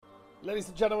Ladies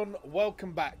and gentlemen,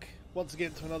 welcome back once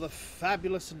again to another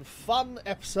fabulous and fun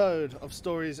episode of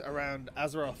Stories Around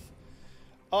Azeroth.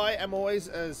 I am always,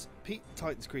 as Pete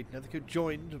Titans Creed Nethercoot,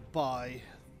 joined by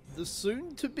the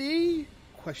soon-to-be,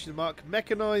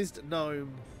 mechanized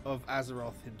gnome of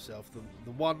Azeroth himself,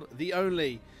 the one, the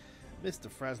only, Mr.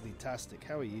 Frasley-tastic.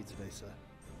 How are you today, sir?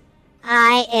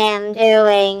 I am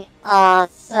doing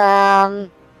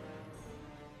awesome.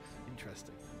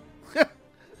 Interesting.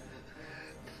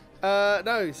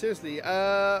 No, seriously.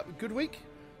 Good week?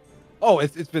 Oh,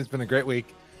 it's been a great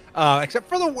week, except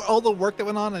for all the work that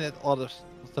went on and all the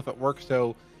stuff at work.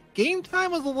 So game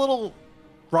time was a little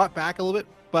brought back a little bit,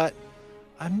 but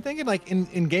I'm thinking like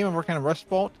in game I'm working on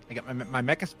Rustbolt. I got my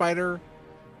Mecha Spider.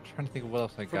 I'm trying to think of what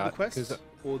else I From got. the quest?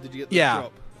 Or did you get the Yeah.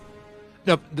 drop?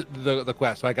 No, the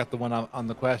quest. So I got the one on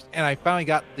the quest, and I finally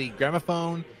got the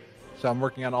gramophone. So I'm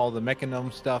working on all the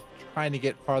Mechanome stuff, trying to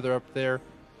get farther up there.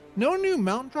 No new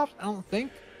mountain drops, I don't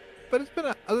think, but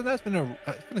other than that, it's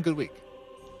been a good week.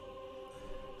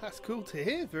 That's cool to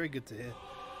hear. Very good to hear.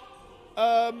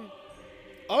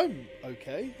 I'm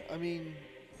okay. I mean,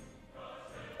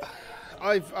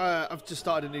 I've just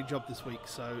started a new job this week,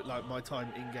 so like my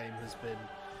time in game has been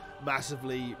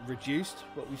massively reduced,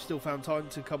 but we've still found time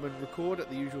to come and record at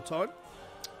the usual time,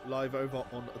 live over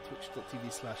on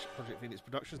twitch.tv/Project Phoenix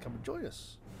Productions. Come and join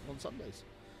us on Sundays.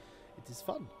 It is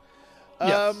fun.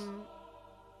 Yes.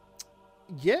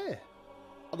 Yeah.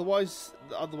 Otherwise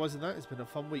than that, it's been a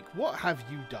fun week. What have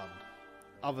you done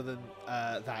other than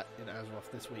that in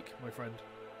Azeroth this week, my friend?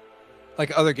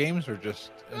 Like other games, or just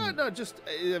No. Just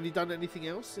have you done anything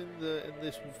else in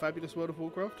this fabulous world of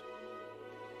Warcraft?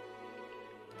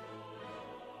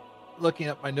 looking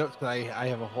up my notes because I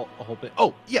have a whole bit.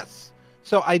 Oh yes,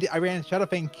 so I ran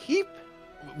Shadowfang Keep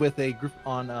with a group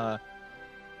on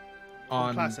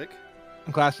Classic.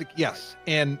 Classic, yes.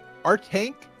 And our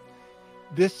tank,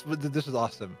 this was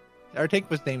awesome. Our tank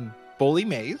was named Bully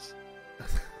Maze,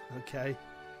 Okay.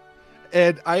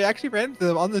 and I actually ran into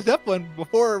them on the Zeppelin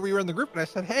before we were in the group, and I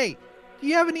said, "Hey, do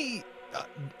you have any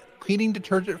cleaning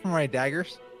detergent for my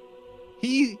daggers?"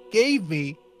 He gave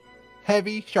me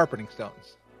heavy sharpening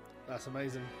stones. That's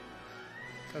amazing.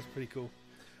 That's pretty cool.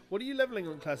 What are you leveling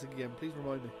on Classic again? Please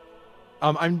remind me.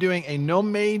 I'm doing a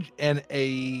gnome mage and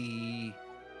a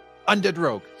undead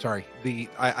rogue. Sorry, the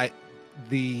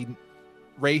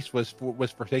race was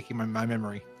forsaking my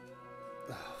memory.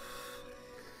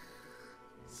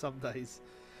 Some days.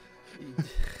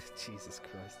 Jesus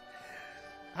Christ.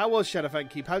 How was Shadowfang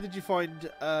Keep? How did you find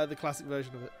the classic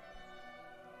version of it?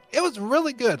 It was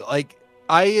really good. Like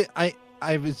I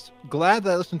was glad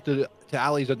that I listened to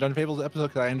Ali's Dungeon Fables episode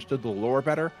because I understood the lore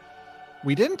better.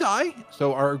 We didn't die,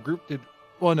 so our group did.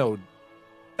 Well, no,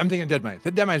 I'm thinking Dead Mines.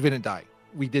 The Dead Mines, we didn't die.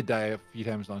 We did die a few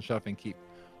times on Shadowfang Keep,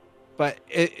 but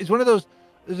it's one of those.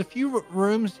 There's a few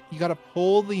rooms you got to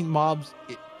pull the mobs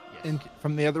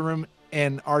from the other room,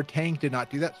 and our tank did not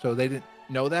do that, so they didn't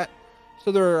know that.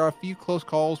 So there are a few close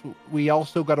calls. We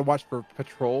also got to watch for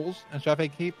patrols in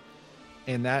Shadowfang Keep,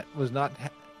 and that was not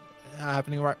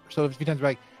happening right. So a few times we're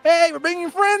like, "Hey, we're bringing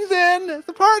friends in. It's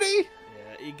a party."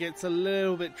 Yeah, it gets a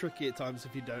little bit tricky at times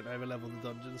if you don't overlevel the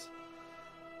dungeons.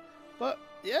 But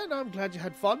yeah, no, I'm glad you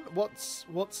had fun. What's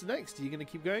next? Are you going to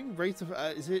keep going?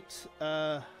 Is it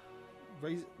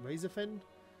Razorfen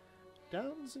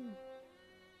Downs?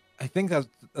 I think that's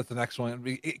the next one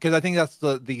because I think that's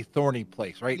the thorny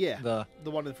place, right? Yeah,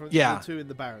 the one in front. The two in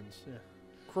the Barrens. Yeah,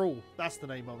 Cruel. That's the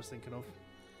name I was thinking of.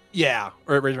 Yeah,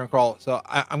 or Razor and Crawl. So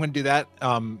I'm going to do that.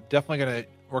 Definitely going to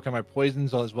work on my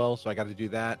poisons as well. So I got to do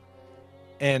that,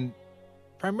 and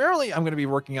primarily I'm going to be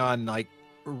working on like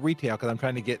retail because I'm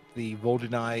trying to get the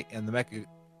Vol'jani and the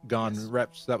Mechagon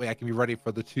reps so that way I can be ready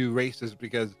for the two races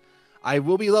because I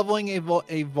will be leveling a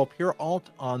Vulpure alt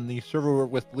on the server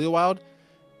with Leowild,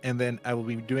 and then I will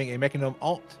be doing a Mechanome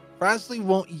alt. Frasley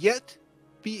won't yet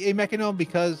be a Mechanome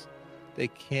because they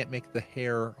can't make the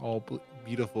hair all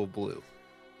beautiful blue.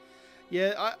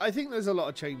 Yeah, I think there's a lot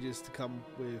of changes to come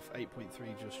with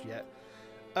 8.3 just yet.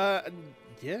 And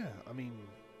yeah, I mean,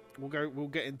 we'll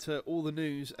get into all the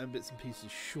news and bits and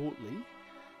pieces shortly.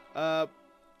 As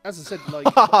I said, like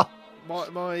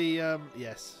my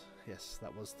yes,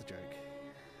 that was the joke.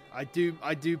 I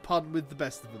do pun with the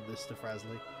best of them, Mr.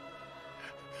 Frasley.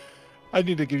 I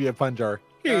need to give you a pun jar.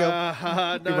 Here you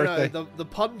go. No, the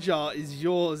pun jar is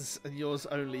yours and yours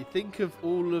only. Think of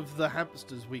all of the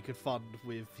hamsters we could fund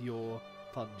with your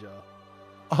pun jar.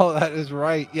 Oh, that is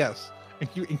right. Yes,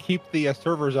 and keep the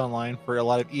servers online for a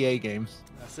lot of EA games.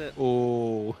 That's it.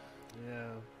 Oh,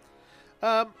 Yeah.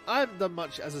 I haven't done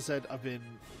much. As I said, I've been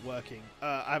working.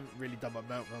 I haven't really done my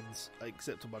mount runs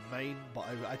except on my main, but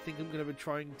I think I'm going to be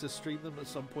trying to stream them at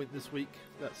some point this week.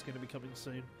 That's going to be coming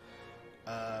soon.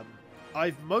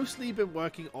 I've mostly been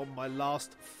working on my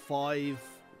last 5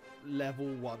 level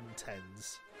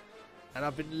 110s, and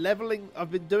I've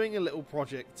been doing a little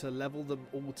project to level them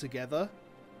all together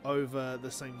over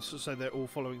the same, so they're all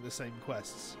following the same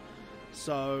quests.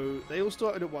 So they all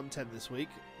started at 110 this week.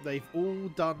 They've all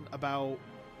done about,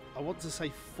 I want to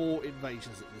say, 4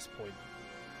 invasions at this point.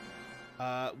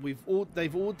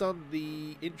 They've all done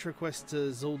the intro quest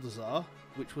to Zuldazar,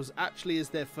 which was actually, as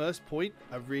their first point,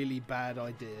 a really bad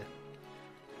idea.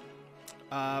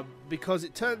 Because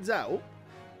it turns out,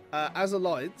 as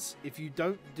Alliance, if you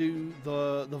don't do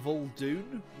the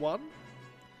Vol'dun one,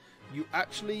 you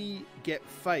actually get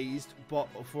phased but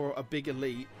for a big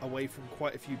elite away from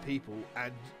quite a few people,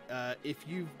 and if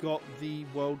you've got the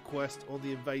world quest or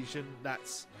the invasion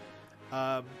that's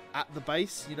at the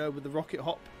base, you know, with the rocket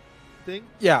hop thing,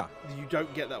 Yeah. you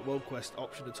don't get that world quest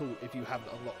option at all if you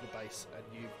haven't unlocked the base and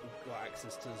you've got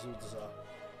access to Zuldazar.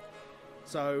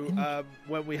 So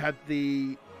when we had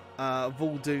the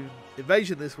Vol'dun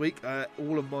invasion this week,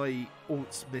 all of my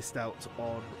alts missed out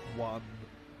on one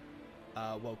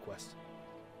world quest.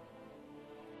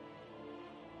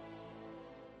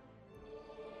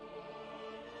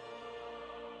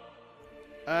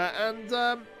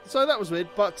 So that was weird,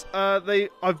 but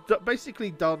I've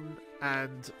basically done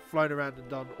and flown around and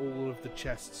done all of the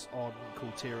chests on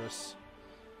Kultiras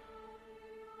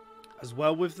as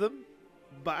well with them,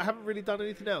 but I haven't really done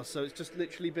anything else. So it's just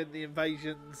literally been the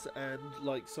invasions and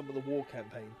like some of the war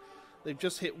campaign. They've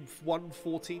just hit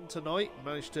 114 tonight.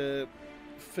 Managed to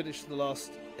finish the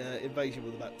last invasion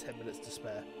with about 10 minutes to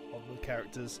spare on the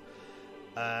characters,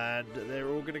 and they're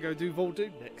all going to go do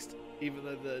Vol'dun next, even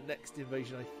though the next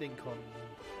invasion I think on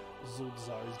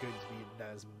Zuldazar is going to be in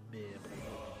Nazmir, but I'm not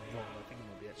wrong. I think it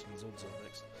might be actually Zuldazar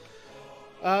next.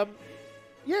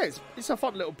 Yeah, it's a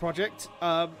fun little project.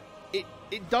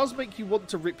 It does make you want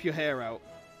to rip your hair out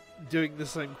doing the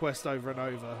same quest over and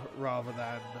over rather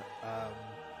than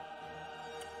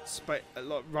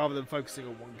focusing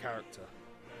on one character.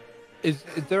 Is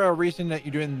there a reason that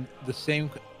you're doing the same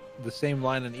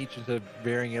line on each instead of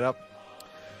varying it up?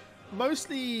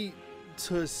 Mostly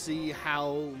to see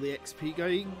how the XP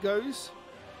going goes.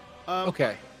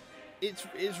 Okay. It's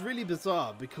really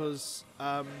bizarre because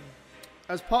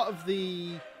as part of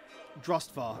the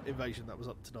Drustvar invasion that was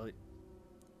up tonight,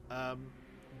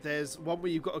 there's one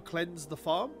where you've got to cleanse the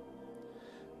farm,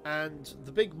 and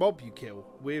the big mob you kill,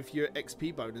 with your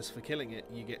XP bonus for killing it,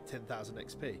 you get 10,000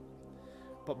 XP.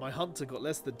 But my hunter got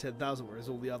less than 10,000, whereas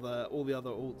all the other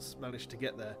alts managed to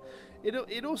get there.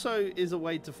 It also is a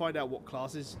way to find out what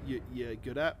classes you're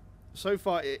good at. So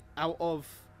far, out of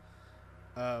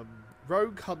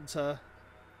Rogue, Hunter,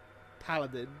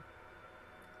 Paladin,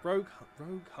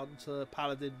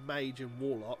 Mage, and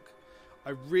Warlock, I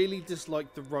really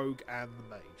dislike the Rogue and the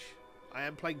Mage. I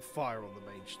am playing Fire on the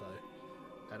Mage though,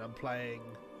 and I'm playing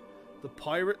the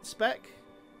Pirate spec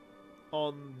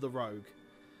on the Rogue.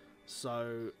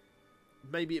 So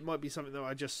maybe it might be something that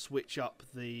I just switch up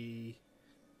the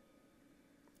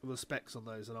specs on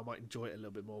those, and I might enjoy it a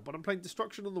little bit more. But I'm playing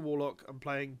Destruction on the Warlock, I'm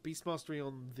playing Beast Mastery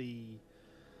on the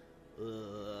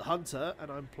Hunter,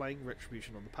 and I'm playing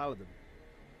Retribution on the Paladin.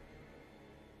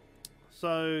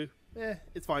 So yeah,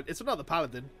 it's fine. It's another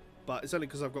Paladin, but it's only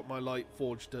because I've got my light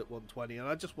forged at 120, and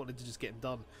I just wanted to just get them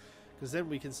done, because then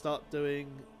we can start doing...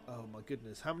 Oh my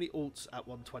goodness, how many alts at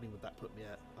 120 would that put me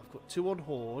at? I've got 2 on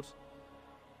Horde.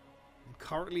 I'm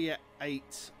currently at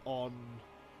 8 on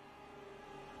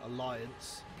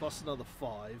Alliance, plus another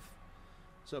 5.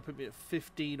 So it'll put me at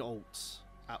 15 alts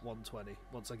at 120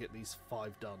 once I get these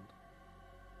 5 done.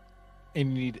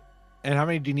 And how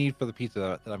many do you need for the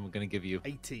pizza that I'm going to give you?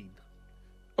 18.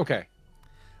 Okay.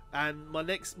 And my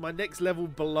next level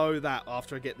below that,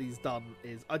 after I get these done,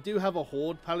 is I do have a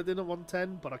Horde Paladin at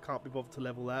 110, but I can't be bothered to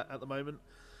level that at the moment.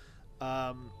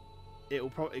 It'll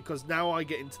probably, because now I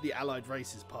get into the allied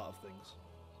races part of things,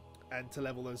 and to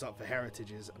level those up for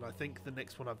heritages. And I think the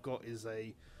next one I've got is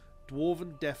a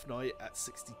Dwarven Death Knight at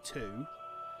 62,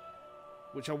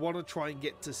 which I want to try and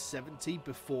get to 70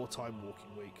 before Time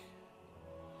Walking Week.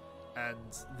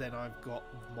 And then I've got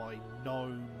my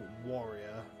Gnome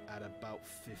Warrior at about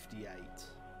 58.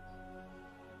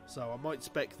 So I might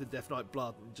spec the Death Knight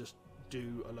Blood and just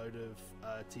do a load of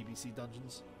TBC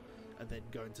dungeons, and then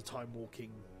go into Time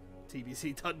Walking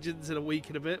TBC dungeons in a week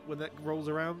and a bit when that rolls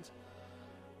around.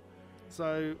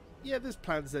 So yeah, there's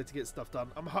plans there to get stuff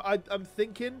done. I'm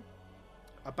thinking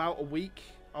about a week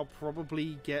I'll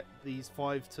probably get these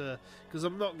 5 to... Because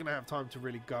I'm not going to have time to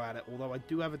really go at it, although I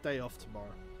do have a day off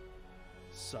tomorrow.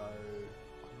 So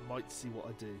I might see what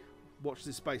I do. Watch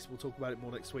this space. We'll talk about it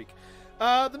more next week.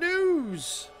 The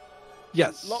news!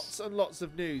 Yes. Lots and lots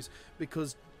of news.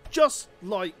 Because just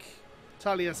like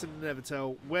Taliesin and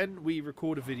Nevertell, when we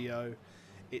record a video,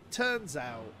 it turns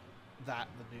out that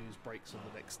the news breaks on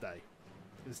the next day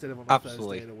instead of on a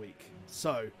Absolutely. Thursday in a week.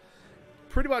 So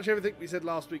pretty much everything we said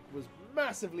last week was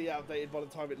massively outdated by the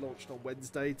time it launched on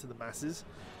Wednesday to the masses.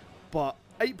 But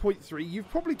 8.3, you've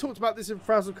probably talked about this in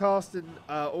Frazzlecast and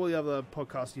all the other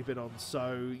podcasts you've been on,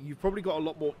 so you've probably got a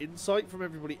lot more insight from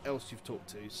everybody else you've talked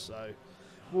to. So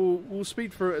we'll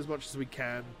speed through it as much as we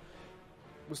can.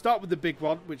 We'll start with the big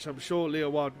one, which I'm sure Leo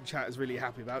Wild in chat is really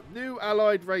happy about. New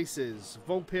allied races,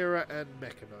 Volpira and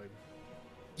Mechanome.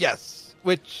 Yes,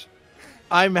 which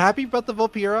I'm happy about the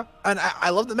Volpira, and I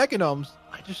love the Mechanomes.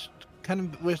 I just kind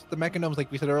of wish the Mechanomes,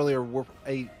 like we said earlier, were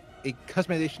a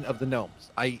customization of the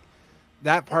gnomes.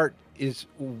 That part is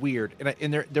weird,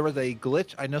 and there was a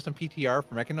glitch. I know some PTR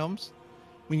for Mechanomes.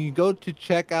 When you go to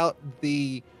check out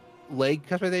the leg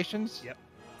customizations, Yep.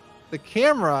 the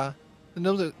camera, the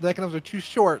Mechanomes are too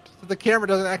short, so the camera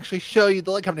doesn't actually show you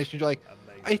the leg combinations. You're like,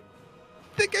 Amazing.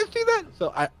 I think I've seen that.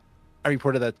 So I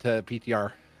reported that to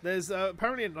PTR. There's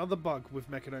apparently another bug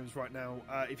with Mechanomes right now.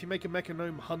 If you make a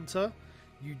Mechanome Hunter,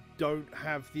 you don't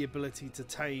have the ability to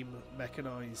tame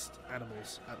mechanized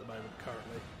animals at the moment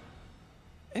currently.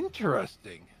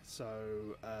 Interesting. So,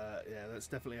 yeah, that's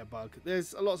definitely a bug.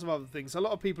 There's lots of other things. A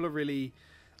lot of people are really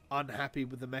unhappy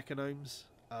with the Mechanomes.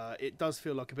 It does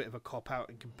feel like a bit of a cop-out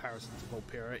in comparison to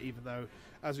Volpira, even though,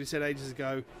 as we said ages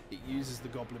ago, it uses the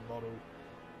Goblin model.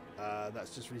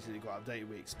 That's just recently got updated.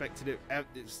 We expected it.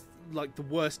 It's like the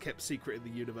worst-kept secret in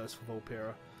the universe for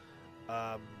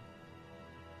Volpira.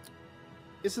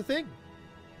 It's a thing.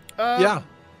 Yeah.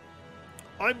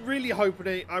 I'm really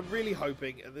hoping,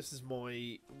 and this is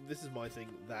my thing,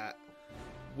 that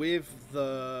with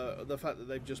the fact that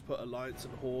they've just put Alliance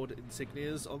and Horde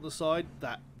insignias on the side,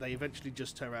 that they eventually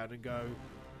just turn around and go,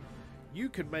 you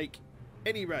can make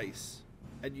any race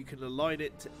and you can align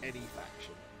it to any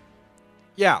faction.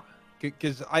 Yeah,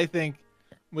 because I think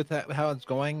with that, how it's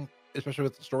going, especially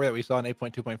with the story that we saw in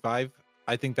 8.2.5,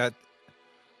 I think that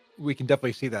we can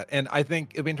definitely see that. And I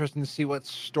think it'll be interesting to see what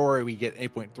story we get in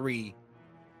 8.3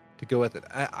 to go with it.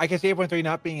 I can see 8.3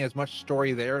 not being as much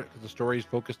story there because the story is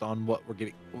focused on what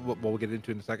we'll get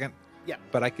into in a second. Yeah.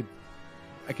 But I could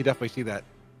definitely see that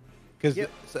because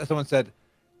Yep. someone said,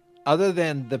 other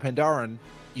than the Pandaren,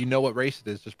 you know what race it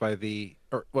is just by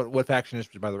what faction it is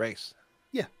just by the race.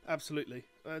 Yeah, absolutely.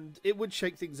 And it would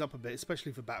shake things up a bit,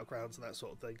 especially for battlegrounds and that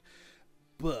sort of thing.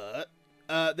 But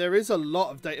there is a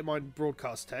lot of data mined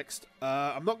broadcast text.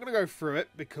 I'm not going to go through it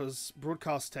because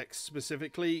broadcast text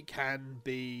specifically can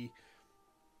be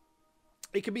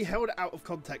held out of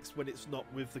context when it's not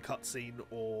with the cutscene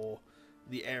or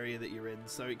the area that you're in.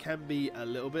 So it can be a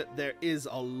little bit. There is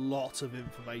a lot of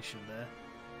information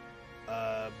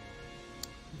there.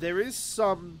 There is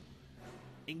some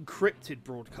encrypted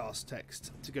broadcast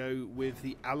text to go with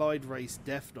the allied race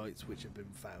Death Knights which have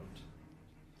been found.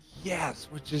 Yes,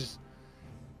 which is,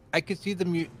 I could see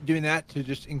them doing that to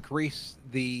just increase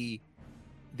the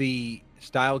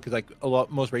style because like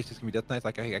most races can be Death Knights.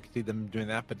 Like I could see them doing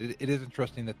that, but it is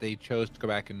interesting that they chose to go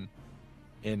back and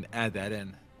add that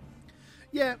in.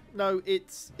 Yeah, no,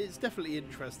 it's definitely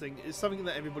interesting. It's something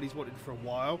that everybody's wanted for a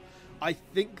while. I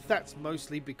think that's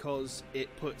mostly because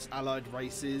it puts allied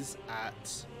races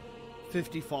at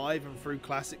 55 and through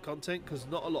classic content, because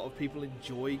not a lot of people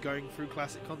enjoy going through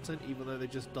classic content, even though they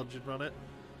just dungeon run it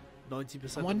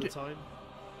 90% of the time.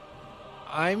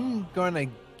 I'm gonna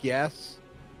guess,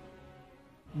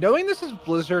 knowing this is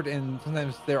Blizzard and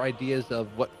sometimes their ideas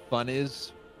of what fun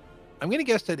is, I'm gonna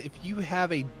guess that if you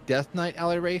have a Death Knight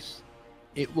ally race,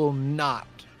 it will not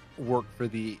work for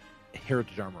the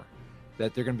Heritage armor.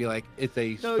 That they're gonna be like, it's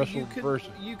a special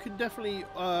version. You can definitely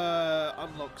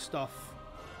unlock stuff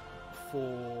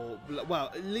for,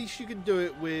 well, at least you can do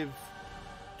it with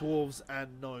dwarves and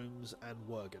gnomes and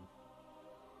Worgen.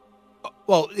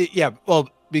 Well,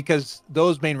 because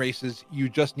those main races, you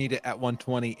just need it at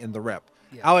 120 in the rep.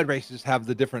 Yeah. Allied races have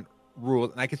the different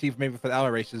rules, and I can see maybe for the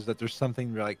allied races that there's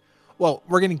something like, well,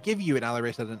 we're going to give you an ally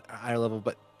race at an higher level,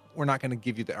 but we're not going to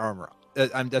give you the armor.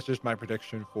 That's just my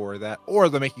prediction for that. Or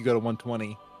they'll make you go to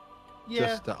 120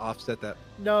 just to offset that.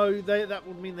 No, that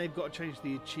would mean they've got to change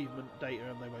the achievement data,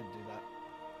 and they won't do that.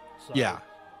 So, Yeah.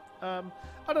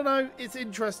 I don't know. It's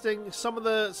interesting. Some of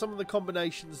the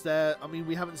combinations there. I mean,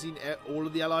 we haven't seen all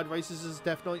of the allied races as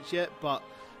Death Knights yet, but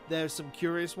There's some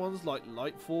curious ones like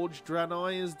Lightforged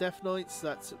Draenei as Death Knights.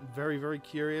 That's very, very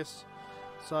curious.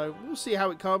 So we'll see how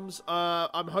it comes.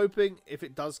 I'm hoping if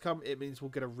it does come, it means we'll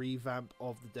get a revamp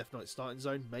of the Death Knight starting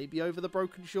zone, maybe over the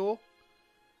Broken Shore.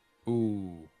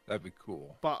 Ooh, that'd be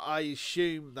cool. But I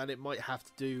assume that it might have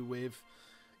to do with,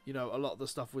 you know, a lot of the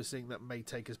stuff we're seeing that may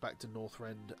take us back to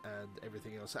Northrend and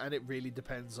everything else. And it really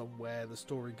depends on where the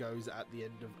story goes at the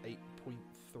end of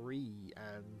 8.3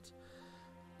 and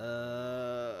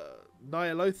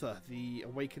Ny'alotha, the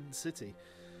Awakened City.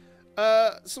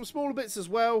 Some smaller bits as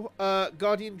well.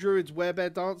 Guardian Druid's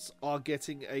Werebear Dance are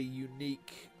getting a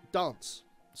unique dance.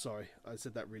 Sorry, I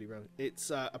said that really wrong.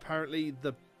 It's apparently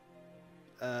the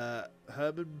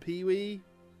Herman Pee-wee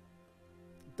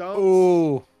dance.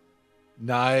 Oh,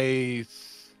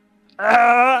 nice.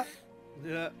 Yeah.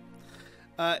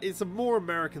 It's a more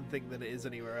American thing than it is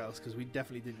anywhere else, because we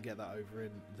definitely didn't get that over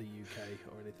in the UK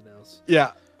or anything else.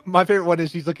 Yeah, my favorite one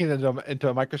is he's looking into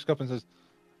a microscope and says,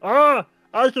 I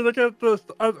can look at this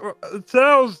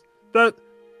cells that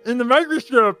in the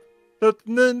microscope that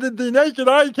the naked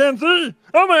eye can't see.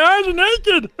 Oh, my eyes are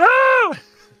naked! Ah!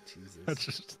 Jesus. That's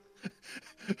just...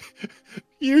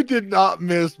 You did not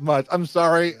miss much. I'm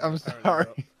sorry. I'm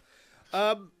sorry.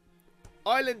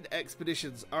 Island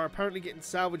expeditions are apparently getting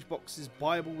salvage boxes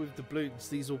buyable with doubloons.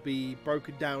 These will be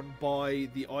broken down by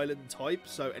the island type,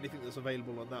 so anything that's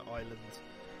available on that island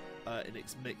in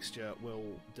its mixture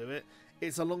will do it.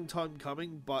 It's a long time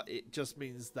coming, but it just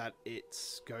means that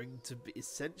it's going to be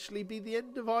essentially be the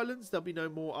end of islands. There'll be no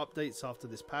more updates after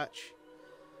this patch.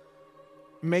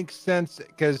 Makes sense,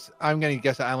 because I'm going to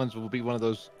guess islands will be one of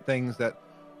those things that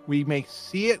we may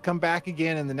see it come back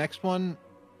again in the next one,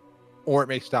 or it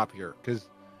may stop here. Because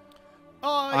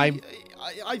I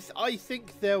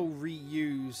think they'll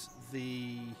reuse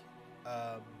the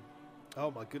oh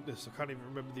my goodness, I can't even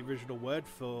remember the original word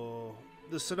for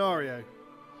the scenario.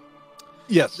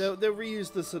 yes, They'll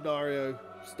reuse the scenario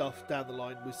stuff down the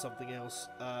line with something else.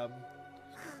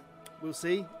 We'll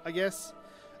see, I guess.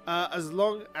 As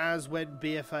long as when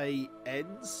BFA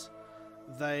ends,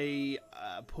 they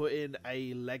put in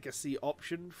a legacy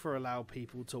option for allow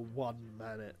people to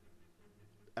one-man it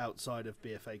outside of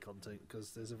BFA content,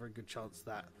 because there's a very good chance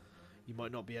that you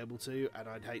might not be able to, and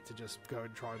I'd hate to just go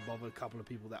and try and bother a couple of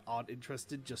people that aren't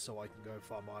interested just so I can go and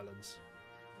farm islands.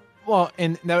 well,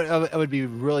 and that would be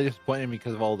really disappointing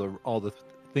because of all the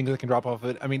things that can drop off of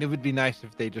it. I mean, it would be nice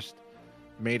if they just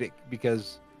made it,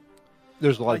 because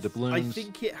there's a lot of doubloons. I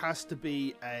think it has to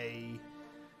be a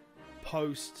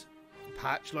post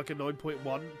patch, like a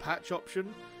 9.1 patch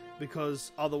option,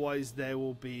 because otherwise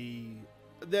there'll be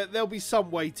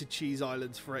some way to cheese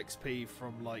islands for XP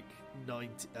from like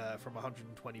 90 from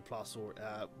 120 plus, or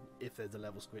if there's a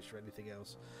level switch or anything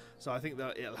else. So I think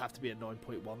that it'll have to be a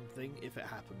 9.1 thing if it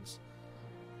happens.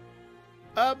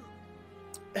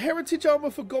 Heritage armor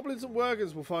for goblins and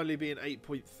worgers will finally be in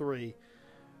 8.3.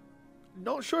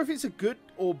 Not sure if it's a good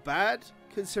or bad,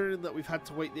 considering that we've had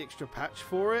to wait the extra patch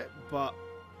for it, but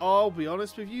I'll be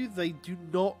honest with you, they do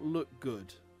not look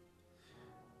good.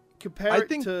 Compare it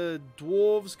to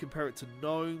dwarves, compare it to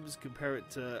gnomes, compare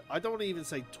it to... I don't want to even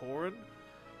say Tauren,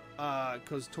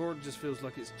 because Tauren just feels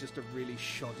like it's just a really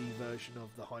shoddy version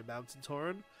of the High Mountain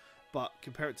Tauren. But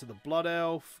compare it to the Blood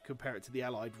Elf, compare it to the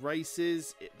allied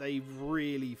races, they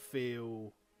really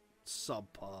feel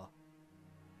subpar.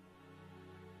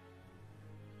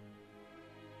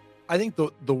 I think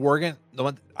the Worgen, the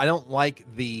one I don't like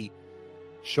the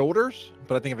shoulders,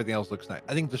 but I think everything else looks nice.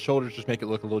 I think the shoulders just make it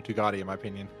look a little too gaudy, in my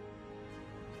opinion.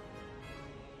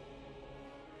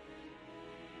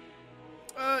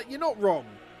 You're not wrong.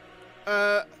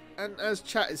 And as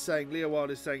chat is saying, Leo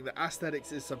Wild is saying that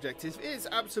aesthetics is subjective. It is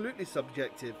absolutely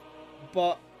subjective.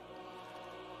 But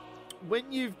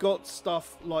when you've got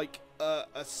stuff like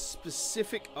a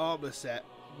specific armor set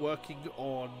working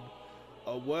on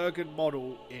a Worgen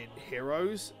model in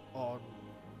Heroes on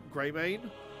Greymane,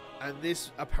 and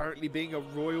this apparently being a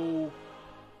royal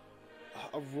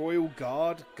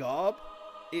guard garb,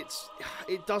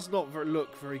 it does not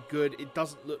look very good. It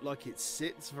doesn't look like it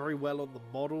sits very well on the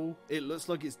model. It looks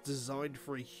like it's designed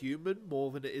for a human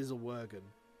more than it is a Worgen.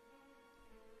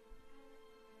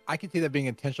 I can see that being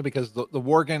intentional, because the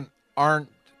Worgen are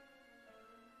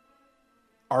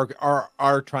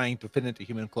trying to fit into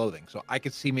human clothing. So I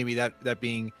could see maybe that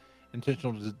being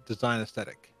intentional design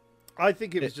aesthetic. I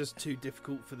think it was just too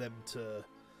difficult for them to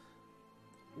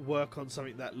work on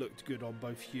something that looked good on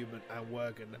both human and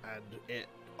Worgen, and it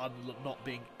not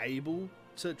being able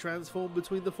to transform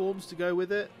between the forms to go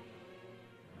with it.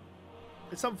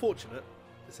 It's unfortunate,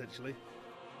 essentially.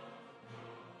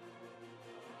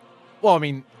 Well, I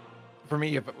mean, for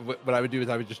me, what I would do is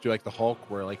I would just do like the Hulk,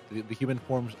 where like the human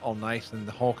form's all nice, and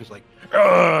the Hulk is like,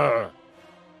 "Argh!"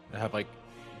 and have like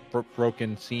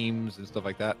broken seams and stuff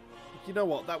like that. You know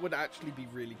what? That would actually be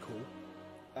really cool.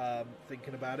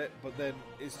 Thinking about it, but then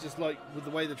it's just like with the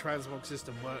way the transmog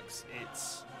system works,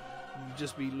 it's you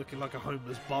just be looking like a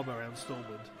homeless bum around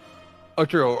Stormwind. Oh,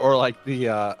 true. Or like the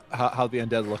how the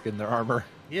undead look in their armor.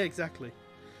 Yeah, exactly.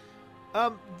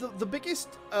 The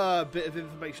biggest bit of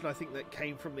information I think that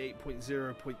came from the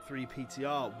 8.0.3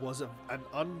 PTR was an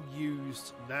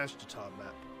unused Nazjatar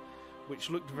map, which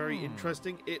looked very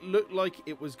interesting. It looked like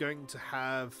it was going to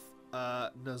have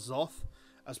N'Zoth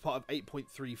as part of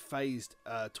 8.3 phased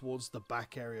towards the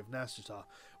back area of Nazjatar,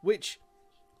 which,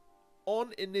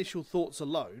 on initial thoughts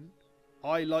alone,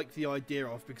 I like the idea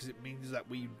of, because it means that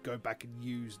we go back and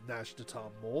use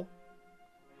Nazjatar more.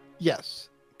 Yes,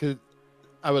 because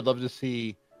I would love to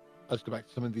see us go back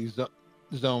to some of these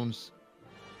zones,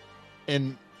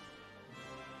 and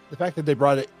the fact that they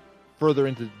brought it further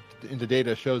into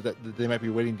data shows that they might be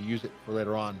waiting to use it for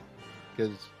later on,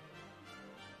 because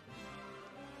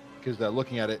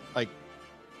looking at it, like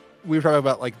we were talking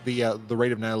about, like the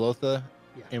raid of Nyalotha,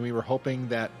 and we were hoping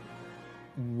that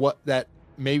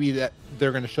maybe that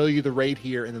they're going to show you the raid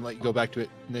here and then let you go back to it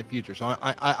in the future. So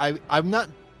I'm not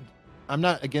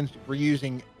against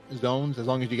reusing zones as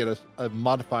long as you get a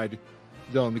modified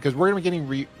zone, because we're going to be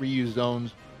getting reused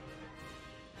zones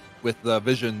with the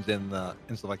visions and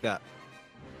stuff like that.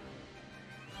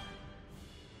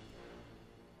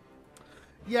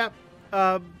 Yeah,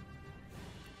 I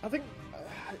think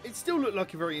it still looked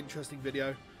like a very interesting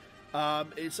video.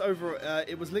 It's over.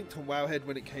 It was linked on Wowhead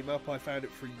when it came up. I found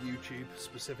it through YouTube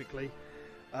specifically.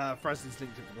 Frasley's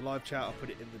linked it for the live chat. I'll put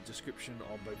it in the description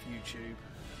on both YouTube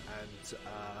and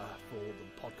for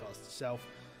the podcast itself.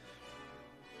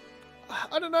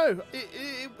 I don't know.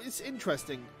 It's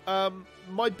interesting.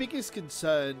 My biggest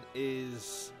concern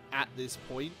is, at this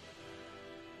point,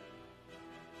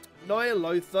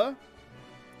 Nyalotha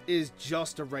is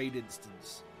just a raid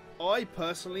instance. I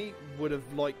personally would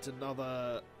have liked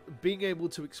another, being able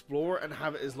to explore and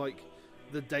have it as like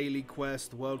the daily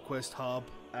quest, the world quest hub,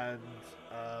 and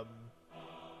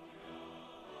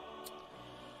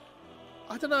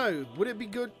I don't know, would it be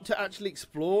good to actually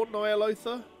explore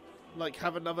Nyalotha? Like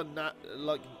have another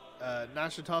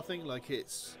Nazjatar thing, like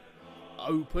it's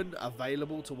open,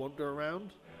 available to wander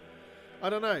around? I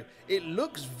don't know. It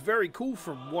looks very cool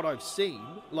from what I've seen.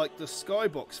 Like the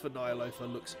skybox for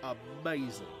Nyalotha looks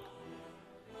amazing.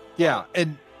 Yeah,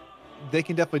 and they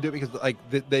can definitely do it because, like,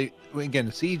 they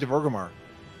again, Siege of Orgrimmar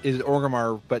is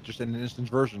Orgrimmar, but just in an instance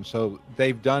version. So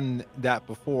they've done that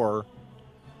before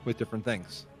with different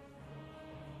things.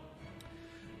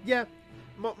 Yeah,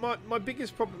 my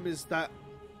biggest problem is that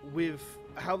with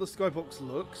how the skybox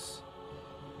looks,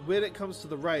 when it comes to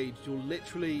the raid,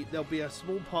 there'll be a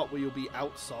small part where you'll be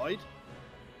outside,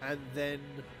 and then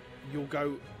you'll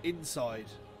go inside,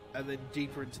 and then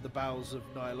deeper into the bowels of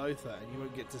Nyalotha, and you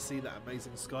won't get to see that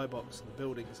amazing skybox and the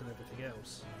buildings and everything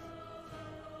else.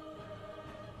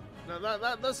 Now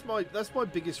that's my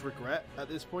biggest regret at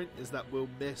this point, is that we'll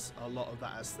miss a lot of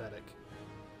that aesthetic,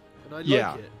 and I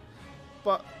like it.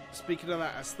 But speaking of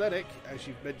that aesthetic, as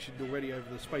you've mentioned already over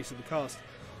the space of the cast,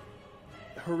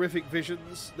 horrific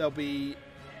visions. There'll be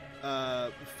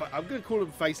I'm going to call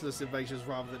them faceless invasions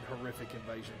rather than horrific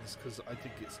invasions, because I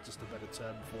think it's just a better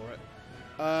term for it.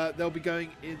 They'll be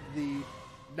going in the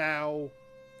now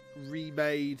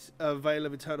remade Vale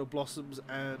of Eternal Blossoms,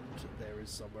 and there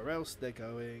is somewhere else they're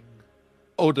going.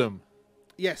 Odom.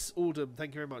 Yes, Odom.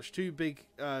 Thank you very much. 2 big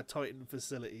Titan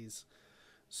facilities.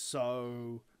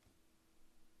 So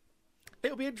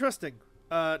it'll be interesting,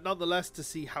 nonetheless, to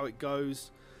see how it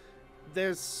goes.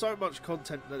 There's so much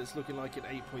content that it's looking like in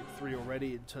 8.3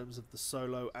 already in terms of the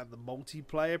solo and the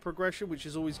multiplayer progression, which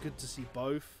is always good to see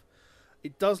both.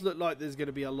 It does look like there's going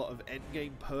to be a lot of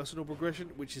endgame personal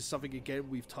progression, which is something, again,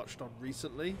 we've touched on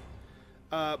recently.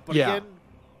 But again,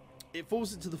 it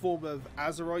falls into the form of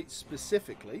Azerite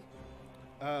specifically,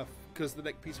 because the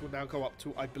next piece will now go up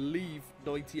to, I believe,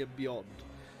 90 and beyond.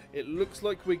 It looks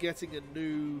like we're getting a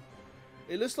new...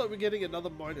 It looks like we're getting another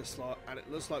minor slot, and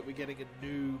it looks like we're getting a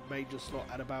new major slot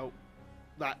at about...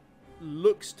 That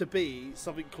looks to be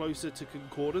something closer to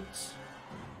Concordance.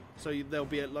 So there'll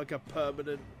be like a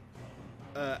permanent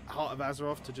Heart of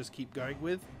Azeroth to just keep going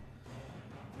with.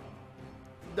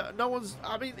 No one's...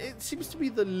 I mean, it seems to be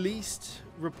the least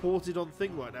reported on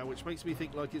thing right now, which makes me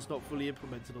think like it's not fully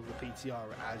implemented on the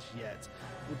PTR as yet.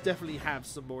 We'll definitely have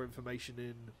some more information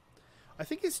in... I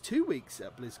think it's 2 weeks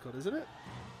at BlizzCon, isn't it?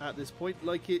 At this point,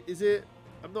 like, is it?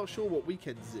 I'm not sure what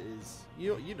weekends it is.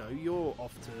 You know, you're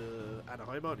off to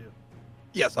Anaheim, aren't you?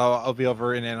 Yes, I'll be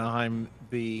over in Anaheim.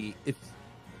 The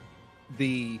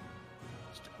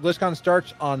BlizzCon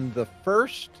starts on the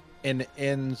 1st and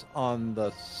ends on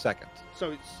the 2nd.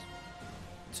 So it's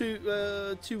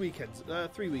 2 weekends,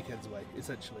 3 weekends away,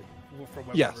 essentially, from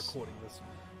when Yes. we're recording this.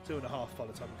 2.5 by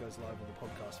the time it goes live on the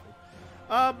podcast feed.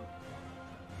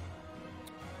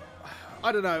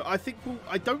 I don't know.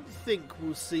 I don't think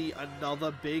we'll see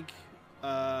another big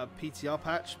PTR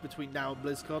patch between now and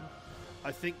BlizzCon.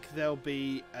 I think there'll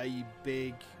be a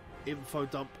big info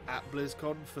dump at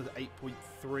BlizzCon for the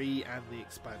 8.3 and the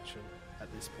expansion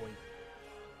at this point.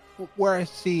 Where I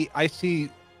see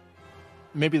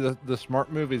maybe the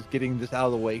smart move is getting this out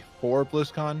of the way for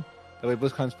BlizzCon. That way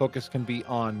BlizzCon's focus can be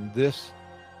on this.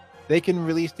 They can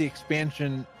release the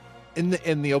expansion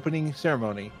in the opening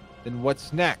ceremony. Then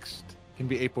what's next can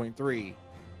be 8.3.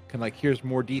 Here's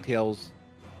more details,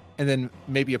 and then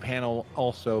maybe a panel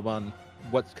also on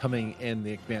what's coming in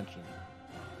the expansion.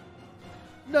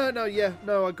 No,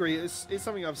 I agree. It's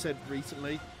something I've said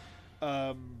recently.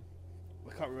 I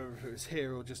can't remember if it was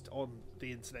here or just on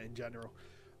the internet in general.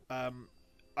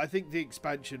 I think the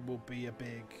expansion will be a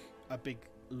big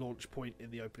launch point in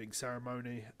the opening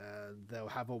ceremony, and they'll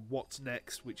have a what's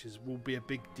next, which will be a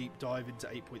big deep dive into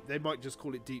 8. They might just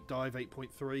call it deep dive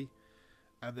 8.3,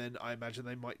 and then I imagine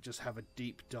they might just have a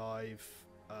deep dive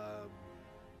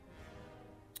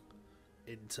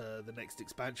into the next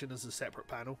expansion as a separate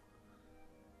panel.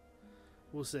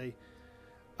 We'll see.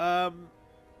 I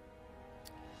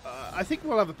think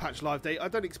we'll have a patch live date. I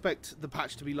don't expect the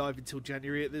patch to be live until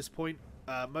January at this point,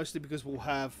 mostly because we'll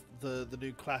have the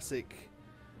new classic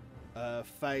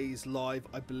phase live,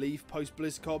 I believe, post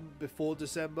BlizzCon before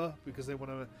December, because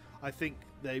I think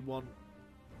they want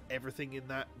everything in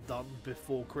that done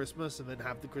before Christmas, and then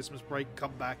have the Christmas break,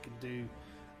 come back and do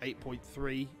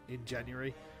 8.3 in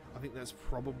January. I think that's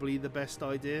probably the best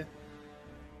idea.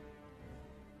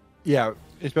 Yeah,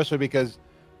 especially because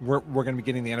we're going to be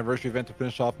getting the anniversary event to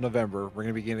finish off November. We're going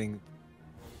to be getting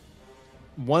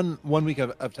one week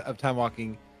of time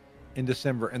walking in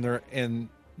December, and they're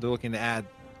looking to add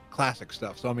classic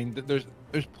stuff. So I mean, there's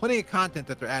plenty of content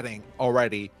that they're adding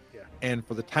already, Yeah. And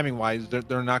for the timing wise,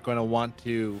 they're not going to want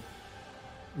to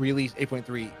release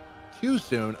 8.3 too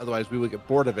soon. Otherwise, we would get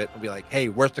bored of it and be like, "Hey,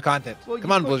 where's the content? Well,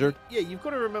 Come on, you've got- Blizzard!" Yeah, you've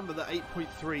got to remember that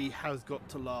 8.3 has got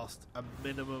to last a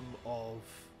minimum of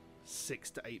 6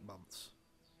 to 8 months.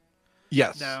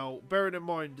 Yes. Now, bearing in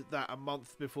mind that a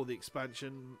month before the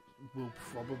expansion, we'll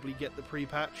probably get the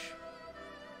pre-patch.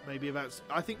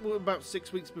 I think we're about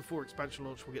 6 weeks before expansion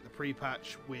launch, we'll get the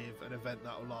pre-patch with an event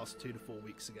that will last 2 to 4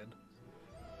 weeks again.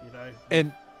 You know?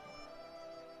 And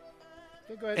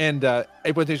Yeah, go ahead.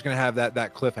 8.3 is going to have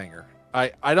that cliffhanger.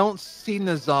 I don't see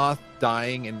N'Zoth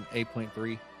dying in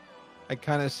 8.3. I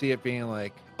kind of see it being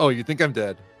like, "Oh, you think I'm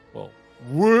dead? Well,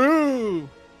 woo!"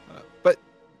 But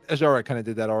Azura kind of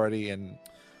did that already, and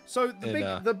So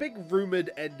the big rumored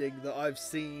ending that I've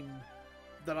seen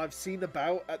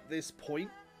about at this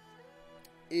point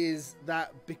is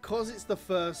that because it's the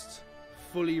first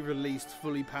fully released,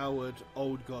 fully powered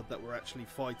old god that we're actually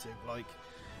fighting, like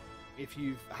if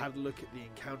you've had a look at the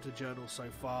encounter journal so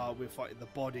far, we're fighting the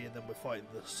body and then we're fighting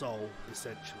the soul,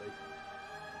 essentially.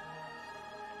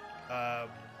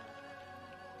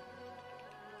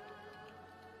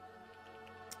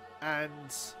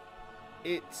 And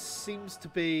it seems to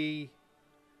be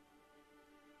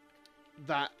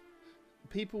that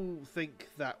people think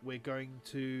that we're going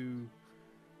to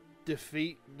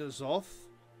defeat N'Zoth,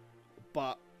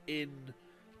 but in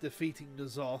defeating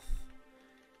N'Zoth,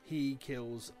 he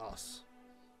kills us.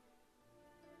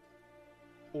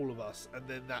 All of us. And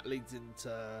then that leads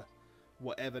into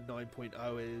whatever 9.0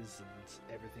 is and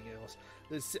everything else.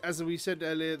 As we said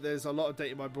earlier, there's a lot of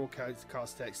data in my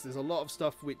broadcast text. There's a lot of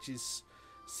stuff which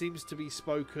seems to be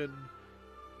spoken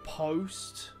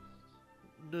post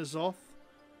N'Zoth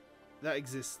that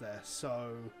exists there.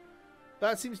 So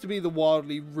that seems to be the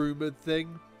wildly rumored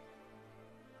thing.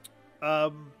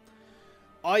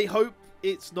 I hope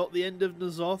it's not the end of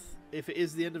N'Zoth. If it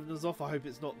is the end of N'Zoth, I hope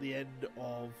it's not the end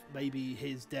of maybe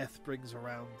his death brings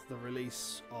around the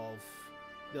release of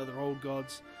the other old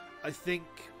gods. I think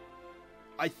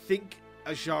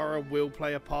Azura will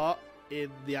play a part in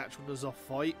the actual N'Zoth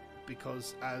fight,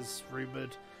 because as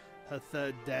rumored, her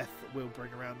third death will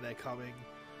bring around their coming.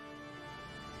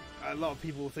 A lot of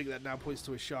people think that now points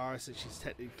to Azura, since she's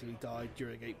technically died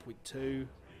during 8.2.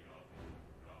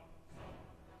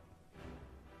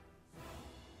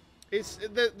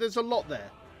 There's a lot there.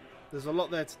 There's a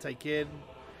lot there to take in.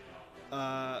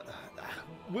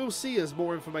 We'll see as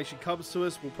more information comes to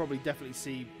us. We'll probably definitely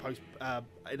see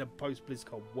in a post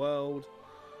BlizzCon world.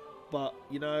 But,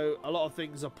 you know, a lot of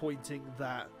things are pointing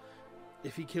that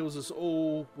if he kills us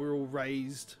all, we're all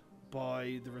raised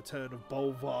by the return of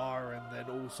Bolvar, and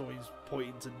then also he's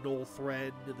pointing to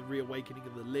Northrend and the reawakening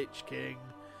of the Lich King.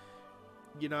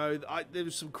 You know, there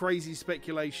was some crazy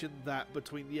speculation that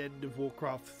between the end of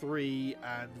Warcraft 3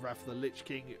 and Wrath of the Lich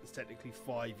King, it was technically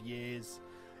 5 years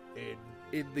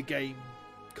in the game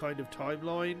kind of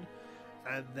timeline.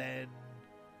 And then,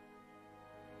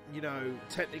 you know,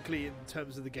 technically in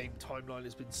terms of the game timeline,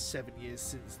 it's been 7 years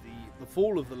since the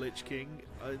fall of the Lich King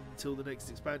until the next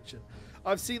expansion.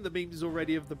 I've seen the memes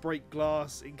already of the break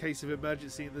glass in case of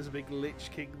emergency, and there's a big Lich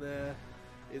King there.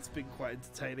 It's been quite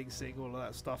entertaining seeing all of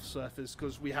that stuff surface,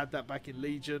 because we had that back in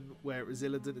Legion where it was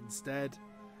Illidan instead.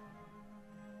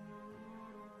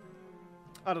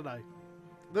 I don't know.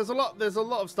 There's a lot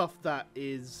of stuff that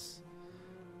is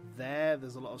there.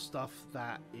 There's a lot of stuff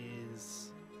that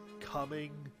is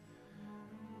coming.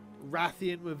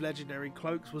 Rathian with legendary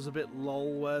cloaks was a bit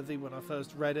lol worthy when I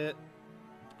first read it,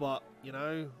 but you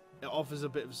know, it offers a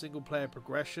bit of single player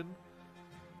progression.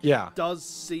 Yeah. It does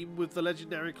seem with the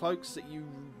legendary cloaks that you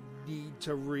need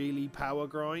to really power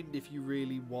grind if you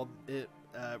really want it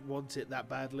that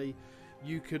badly.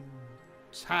 You can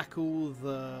tackle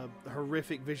the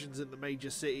horrific visions in the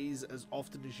major cities as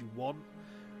often as you want,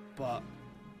 but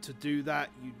to do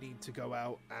that you need to go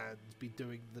out and be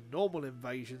doing the normal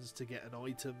invasions to get an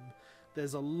item.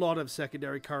 There's a lot of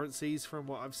secondary currencies from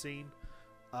what I've seen,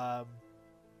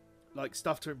 like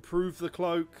stuff to improve the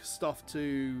cloak, stuff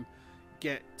to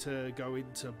get to go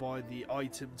into buy the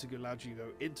item to allow you to go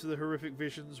into the horrific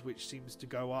visions, which seems to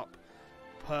go up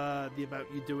per the amount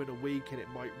you do in a week, and it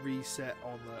might reset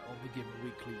on the given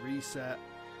weekly reset.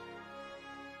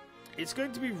 It's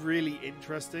going to be really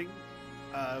interesting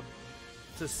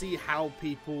to see how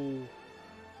people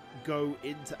go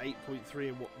into 8.3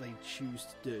 and what they choose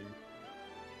to do.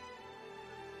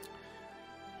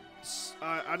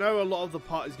 I know a lot of the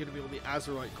part is going to be on the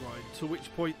Azerite grind, to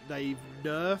which point they've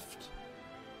nerfed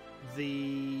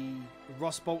the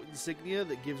Rustbolt insignia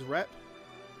that gives rep.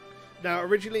 Now,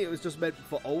 originally it was just meant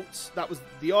for ults. That was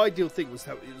the ideal thing, was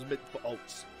how it was meant for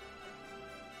ults.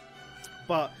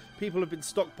 But people have been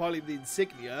stockpiling the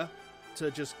insignia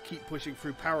to just keep pushing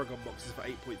through Paragon boxes for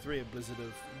 8.3, and Blizzard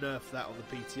have nerfed that on the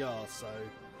PTR. So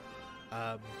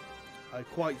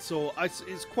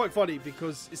it's quite funny,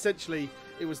 because essentially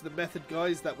it was the Method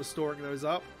guys that were storing those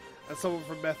up, and someone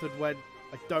from Method went,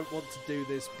 "I don't want to do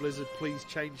this, Blizzard, please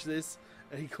change this,"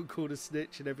 and he got called a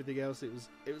snitch and everything else. It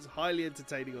was highly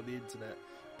entertaining on the internet,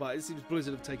 but it seems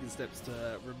Blizzard have taken steps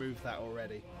to remove that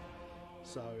already.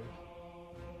 So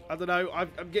I don't know,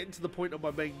 I'm getting to the point on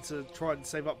my main to try and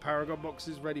save up Paragon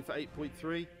boxes ready for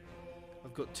 8.3.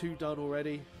 I've got 2 done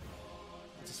already.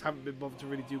 I just haven't been bothered to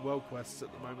really do world quests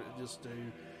at the moment, and just do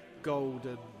gold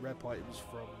and rep items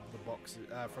from the boxes,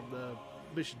 from the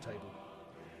mission table.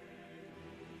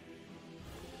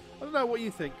 I don't know, what you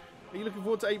think? Are you looking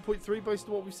forward to 8.3 based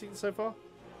on what we've seen so far?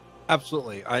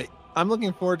 Absolutely. I'm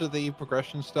looking forward to the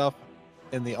progression stuff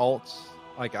in the alts.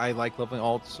 Like, I like leveling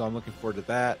alts, so I'm looking forward to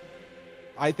that.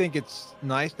 I think it's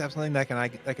nice to have something that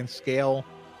can scale,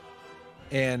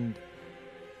 and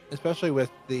especially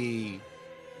with the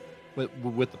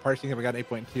pricing that we got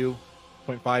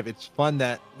 8.2.5, it's fun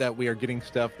that we are getting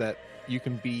stuff that you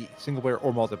can be single player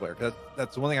or multiplayer.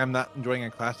 That's the one thing I'm not enjoying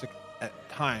in Classic at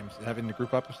times, having to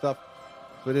group up and stuff.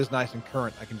 So it is nice and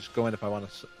current. I can just go in if I want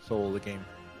to solo the game.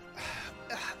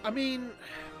 I mean,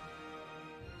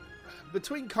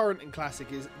 between current and classic,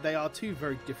 they are two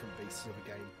very different beasts of a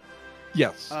game.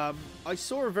 Yes. I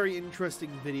saw a very interesting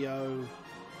video,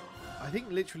 I think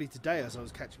literally today as I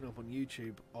was catching up on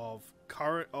YouTube, of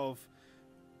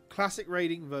classic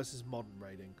raiding versus modern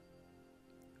raiding.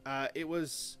 It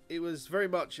was very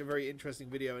much a very interesting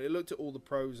video, and it looked at all the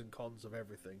pros and cons of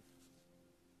everything.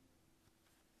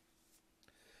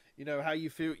 You know, how you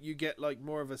feel you get like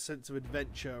more of a sense of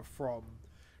adventure from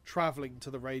traveling to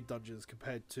the raid dungeons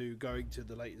compared to going to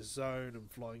the latest zone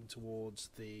and flying towards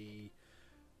the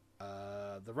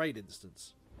raid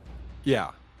instance.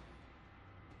 Yeah.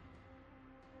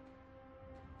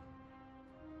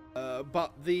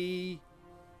 But the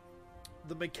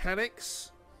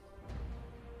mechanics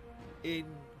in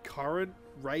current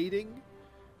raiding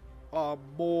are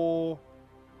more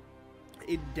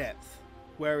in depth,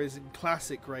 whereas in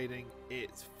classic raiding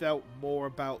it felt more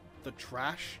about the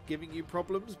trash giving you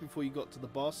problems before you got to the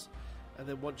boss, and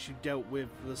then once you dealt with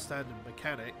the standard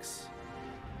mechanics,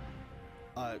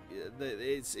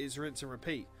 it's rinse and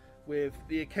repeat, with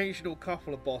the occasional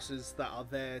couple of bosses that are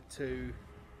there to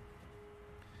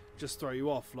just throw you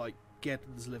off, like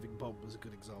Geddon's Living Bomb was a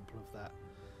good example of that.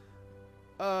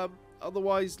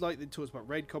 Otherwise, like they talked about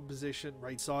raid composition,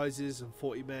 raid sizes, and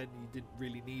 40 men. You didn't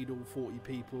really need all 40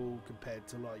 people compared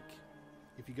to like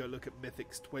if you go look at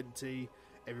Mythics 20.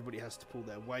 Everybody has to pull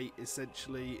their weight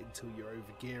essentially until you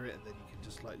overgear it, and then you can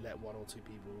just like let 1 or 2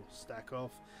 people stack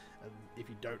off. And if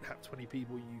you don't have 20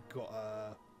 people, you've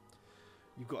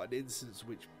got an instance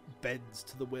which bends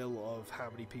to the will of how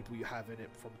many people you have in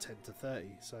it from 10 to 30.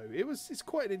 So it's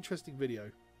quite an interesting video.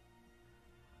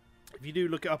 If you do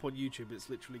look it up on YouTube, it's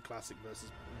literally classic versus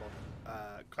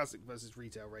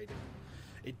retail raiding.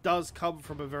 It does come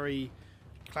from a very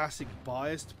classic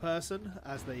biased person,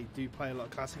 as they do play a lot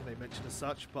of classic, they mention as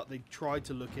such, but they try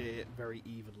to look at it very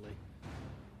evenly.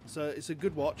 So it's a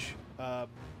good watch. I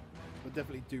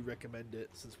definitely do recommend it,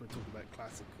 since we're talking about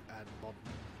classic and modern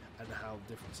and how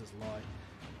differences lie.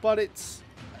 But it's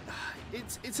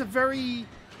a very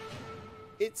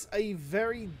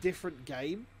different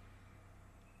game,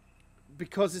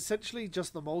 because essentially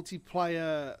just the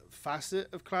multiplayer facet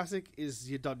of classic is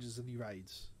your dungeons and your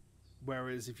raids.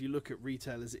 Whereas if you look at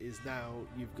retail as it is now,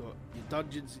 you've got your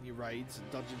dungeons and your raids.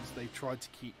 And dungeons they've tried to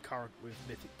keep current with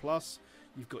Mythic Plus.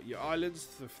 You've got your islands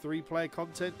for 3-player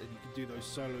content, and you can do those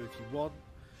solo if you want.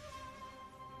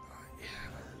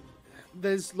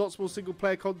 There's lots more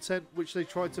single-player content which they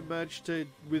tried to merge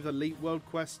with Elite World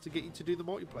Quest to get you to do the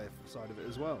multiplayer side of it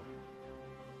as well.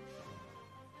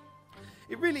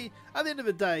 It really, at the end of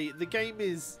the day, the game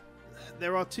is...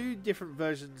 There are 2 different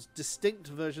versions, distinct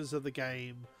versions of the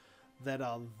game that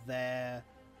are there,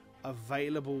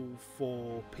 available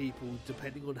for people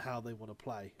depending on how they want to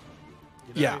play.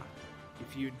 You know? Yeah.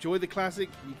 If you enjoy the classic,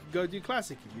 you can go do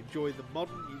classic. If you enjoy the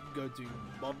modern, you can go do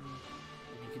modern.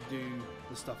 And you can do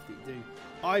the stuff that you do.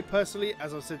 I personally,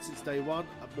 as I've said since day one,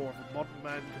 I'm more of a modern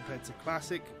man compared to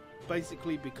classic,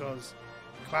 basically because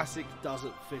classic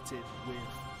doesn't fit in with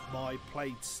my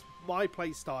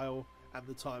play style and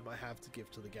the time I have to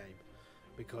give to the game.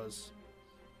 Because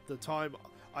the time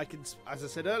I can, as I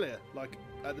said earlier, like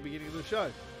at the beginning of the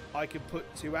show, I can put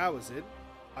 2 hours in,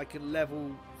 I can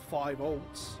level 5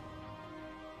 alts,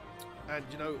 and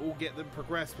all get them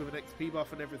progressed with an XP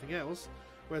buff and everything else.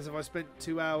 Whereas if I spent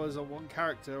 2 hours on one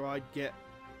character, I'd get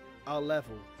a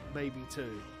level, maybe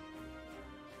 2.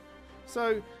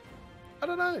 So I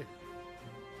don't know.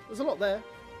 There's a lot there.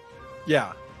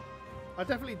 Yeah. I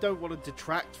definitely don't want to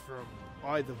detract from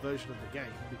either version of the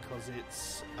game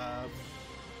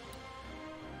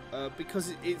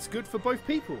because it's good for both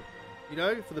people.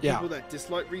 For the people that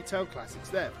dislike retail, classic's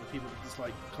there. For the people that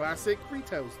dislike classic,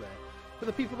 retail's there. For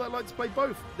the people that like to play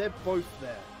both, they're both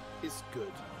there. It's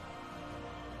good.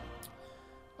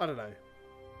 I don't know.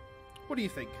 What do you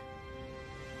think?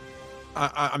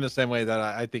 I'm the same way, that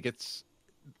I think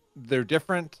they're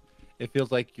different. It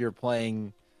feels like you're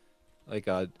playing like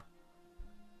a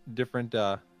different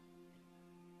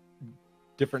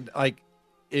like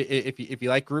if you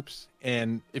like groups,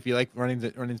 and if you like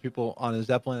running people on a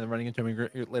Zeppelin and running into them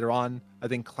later on, I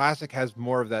think classic has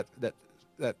more of that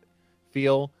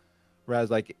feel, whereas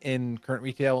like in current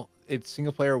retail, it's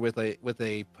single player with a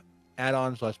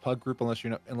add-on / pug group, unless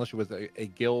you're with a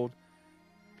guild.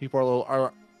 People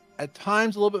are at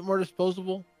times a little bit more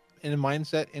disposable in a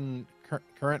mindset in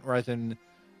current, whereas in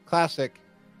classic,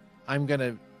 I'm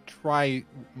gonna try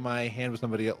my hand with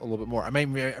somebody a little bit more. I may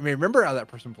remember how that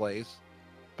person plays,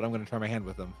 but I'm going to try my hand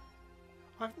with them.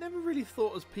 I've never really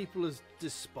thought of people as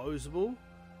disposable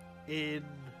in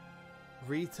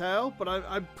retail, but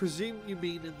I presume you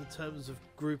mean in the terms of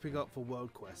grouping up for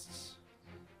world quests.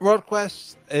 World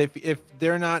quests, if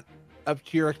they're not up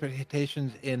to your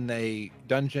expectations in a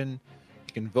dungeon,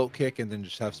 you can vote kick and then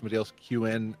just have somebody else queue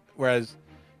in, whereas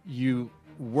you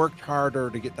worked harder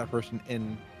to get that person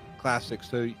in classic,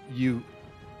 so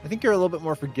I think you're a little bit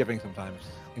more forgiving sometimes.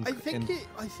 I think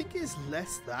it's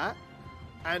less that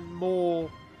and more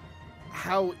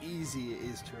how easy it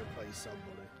is to replace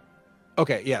somebody.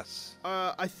 Okay, yes.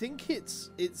 I think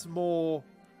it's more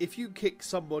if you kick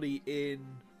somebody in.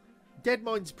 Dead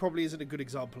Mines probably isn't a good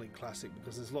example in classic,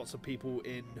 because there's lots of people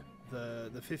in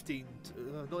the 15,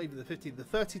 not even the 15, the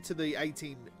 30 to the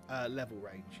 18 level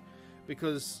range,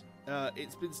 because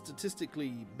it's been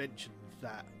statistically mentioned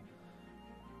that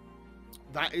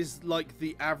is like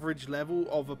the average level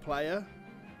of a player,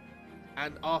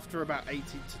 and after about 18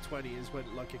 to 20 is when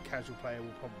like a casual player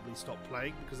will probably stop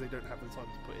playing because they don't have the time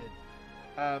to put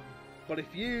in. But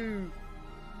if you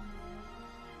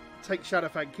take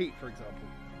Shadowfang Keep, for example,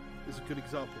 is a good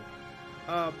example.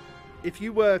 If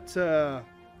you were to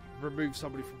remove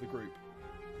somebody from the group,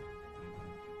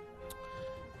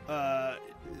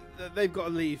 they've got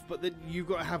to leave, but then you've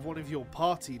got to have one of your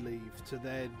party leave to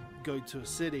then go to a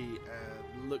city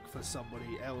and look for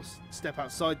somebody else, step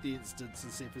outside the instance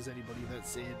and see if there's anybody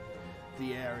that's in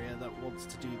the area that wants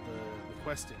to do the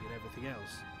questing and everything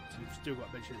else. So you've still got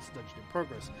to make sure it's a dungeon in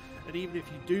progress. And even if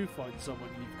you do find someone,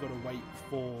 you've got to wait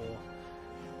for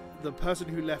the person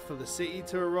who left for the city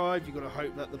to arrive. You've got to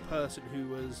hope that the person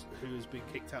who has been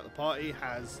kicked out of the party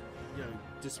has, you know,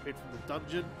 disappeared from the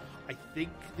dungeon. I think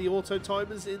the auto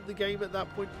timer's in the game at that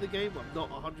point in the game. I'm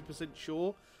not 100%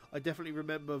 sure. I definitely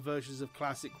remember versions of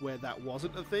Classic where that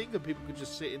wasn't a thing and people could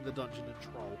just sit in the dungeon and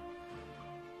troll.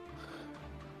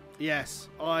 Yes,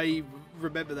 I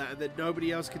remember that, and then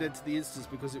nobody else could enter the instance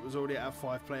because it was already at a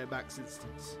 5-player max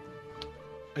instance.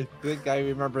 I think I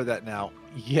remember that now.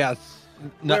 Yes.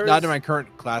 Whereas- Not in my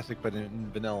current Classic, but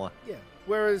in vanilla. Yeah.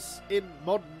 Whereas in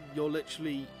modern,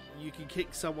 you can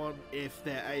kick someone if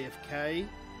they're AFK,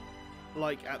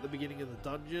 like at the beginning of the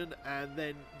dungeon, and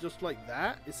then just like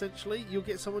that, essentially, you'll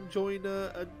get someone join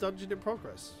a dungeon in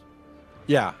progress.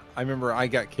 Yeah, I remember I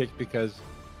got kicked because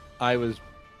I was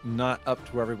not up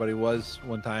to where everybody was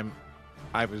one time.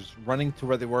 I was running to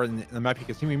where they were in the map. You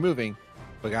could see me moving,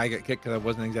 but I got kicked because I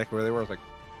wasn't exactly where they were. I was like,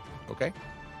 okay.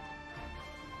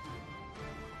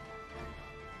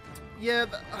 Yeah,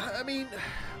 I mean,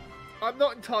 I'm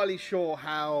not entirely sure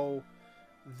how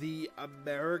the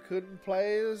American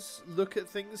players look at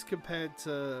things compared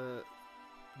to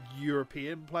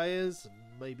European players and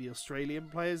maybe Australian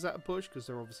players at a push, because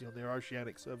they're obviously on their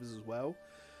oceanic servers as well.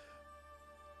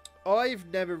 I've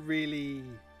never really...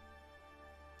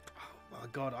 Oh my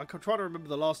god, I'm trying to remember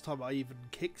the last time I even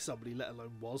kicked somebody, let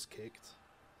alone was kicked.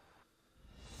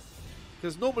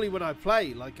 Because normally when I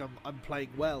play, like, I'm playing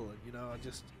well, and, you know,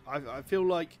 I feel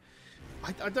like...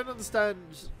 I don't understand...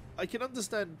 I can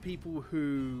understand people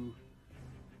who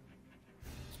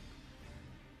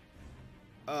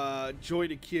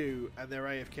join a queue and they're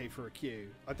AFK for a queue.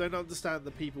 I don't understand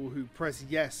the people who press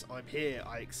yes, I'm here,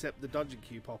 I accept the dungeon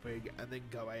queue popping, and then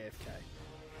go AFK.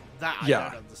 That I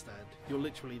don't understand. You're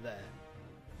literally there.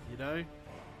 You know?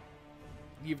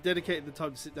 You've dedicated the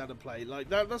time to sit down and play. Like,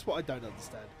 that's what I don't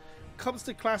understand. Comes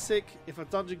to Classic, if a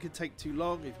dungeon can take too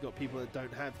long, if you've got people that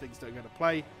don't have things that are going to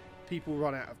play, people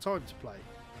run out of time to play.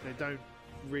 They don't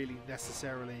really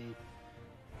necessarily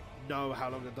know how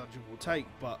long a dungeon will take,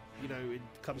 but, you know, it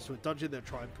comes to a dungeon, they'll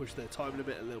try and push their time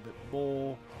limit a little bit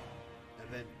more, and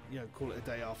then, you know, call it a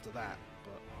day after that.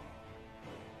 But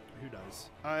who knows?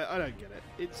 I don't get it.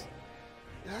 It's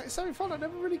something fun. I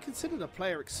never really considered a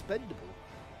player expendable.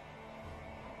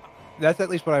 That's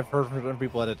at least what I've heard from some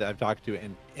people that I've talked to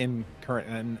in current,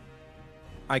 and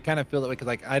I kind of feel that way because,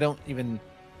 like, I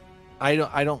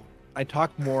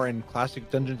talk more in Classic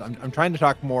dungeons. I'm trying to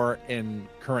talk more in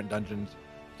current dungeons.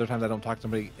 Sometimes I don't talk to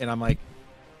somebody, and I'm like,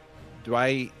 am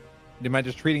I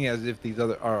just treating it as if these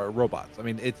other are robots? I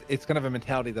mean, it's kind of a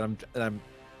mentality that I'm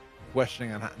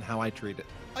questioning on how I treat it.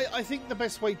 I think the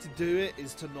best way to do it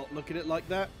is to not look at it like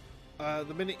that.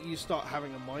 The minute you start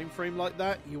having a mind frame like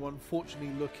that, you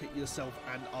unfortunately look at yourself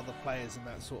and other players in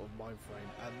that sort of mind frame,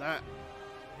 and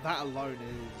that alone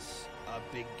is a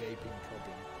big gaping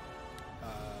problem.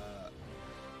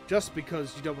 Just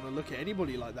because you don't want to look at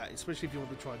anybody like that, especially if you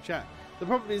want to try and chat. The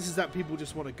problem is that people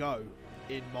just want to go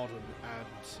in modern, and,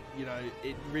 you know,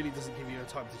 it really doesn't give you a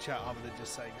time to chat other than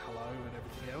just saying hello and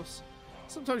everything else.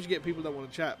 Sometimes you get people that want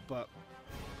to chat, but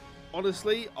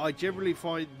honestly, I generally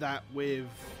find that with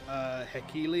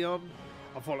Hekelion,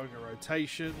 I'm following a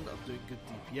rotation, I'm doing good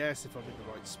DPS if I'm in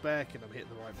the right spec and I'm hitting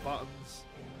the right buttons.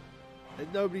 And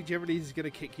nobody generally is going to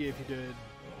kick you if you're doing,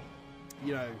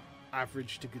 you know,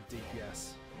 average to good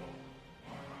DPS.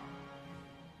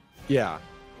 Yeah,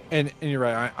 and you're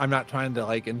right. I'm not trying to,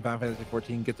 like, in Final Fantasy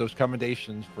 14 get those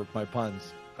commendations for my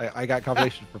puns. I got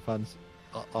commendations for puns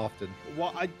often.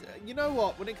 You know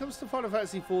what? When it comes to Final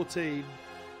Fantasy 14,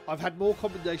 I've had more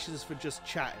commendations for just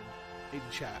chatting in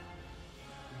chat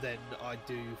than I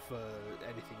do for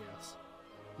anything else.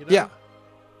 You know? Yeah.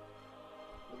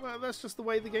 Well, that's just the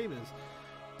way the game is.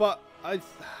 But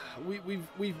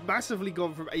we've massively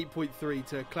gone from 8.3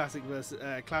 to classic versus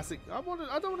classic. I don't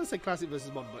want to say classic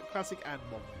versus modern, but classic and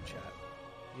modern chat.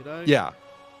 You know? Yeah.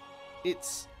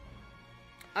 It's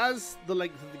as the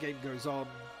length of the game goes on,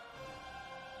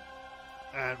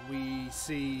 and we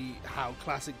see how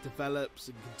classic develops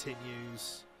and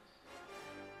continues,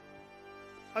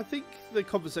 I think the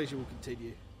conversation will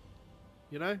continue.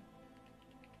 You know?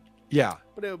 Yeah.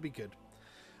 But it'll be good.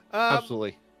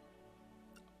 Absolutely.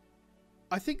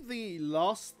 I think the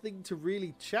last thing to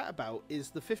really chat about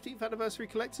is the 15th anniversary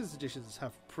collector's editions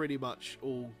have pretty much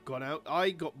all gone out.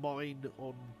 I got mine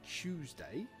on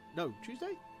Tuesday. No,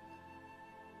 Tuesday?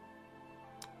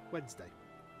 Wednesday.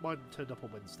 Mine turned up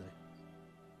on Wednesday.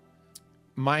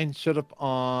 Mine showed up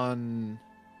on.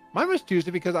 Mine was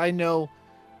Tuesday because I know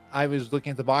I was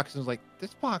looking at the box and was like,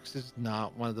 this box is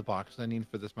not one of the boxes I need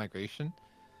for this migration.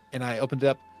 And I opened it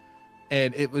up,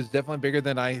 and it was definitely bigger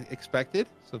than I expected.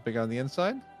 So bigger on the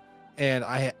inside. And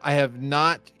I have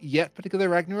not yet put together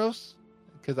Ragnaros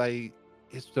because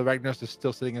the Ragnaros is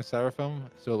still sitting in Seraphim.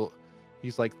 So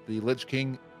he's like the Lich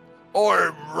King.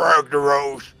 I'm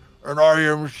Ragnaros, and I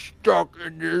am stuck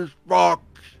in this box.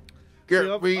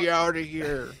 Get me out of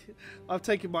here. I've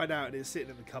taken mine out and it's sitting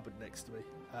in the cupboard next to me,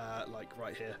 like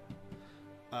right here,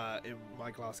 in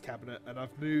my glass cabinet. And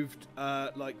I've moved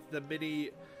like the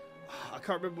mini, I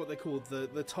can't remember what they're called,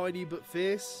 the tiny but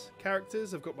fierce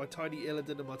characters. I've got my tiny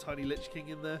Illidan and my tiny Lich King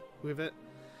in there with it.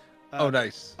 Oh,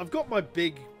 nice. I've got my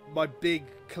big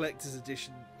collector's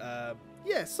edition.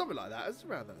 Yeah, something like that. It's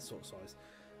around that sort of size.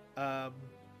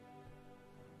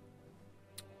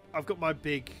 I've got my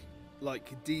big,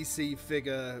 like, DC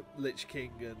figure Lich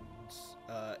King and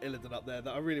Illidan up there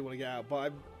that I really want to get out, but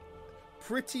I'm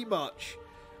pretty much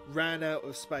ran out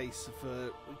of space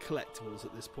for collectibles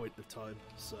at this point of time,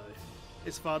 so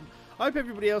it's fun. I hope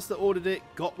everybody else that ordered it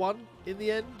got one in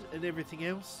the end and everything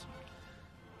else.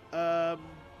 Yeah,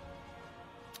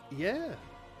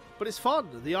 but it's fun.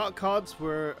 The art cards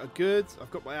are good.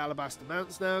 I've got my Alabaster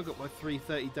Mounts now. I've got my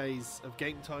 330 days of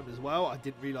game time as well. I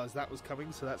didn't realise that was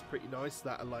coming, so that's pretty nice.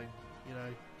 That alone, you know.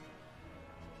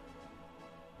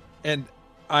 And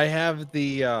I have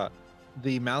the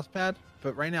mouse pad,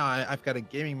 but right now I've got a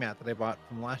gaming mat that I bought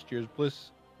from last year's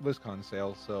BlizzCon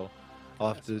sale, so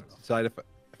I'll have to decide if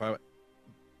I.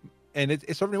 And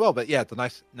it's serving me well, but yeah, it's a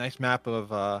nice map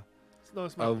of. It's a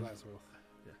nice map of Azeroth.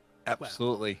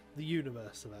 Absolutely. Well, the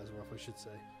universe of Azeroth, I should say.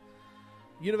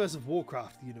 Universe of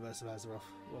Warcraft, the universe of Azeroth.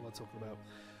 What am I talking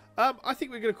about? I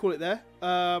think we're going to call it there.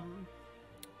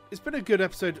 It's been a good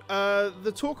episode.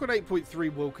 The talk on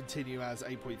 8.3 will continue as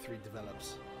 8.3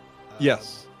 develops.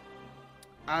 Yes.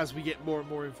 As we get more and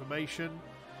more information.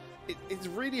 It's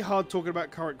really hard talking about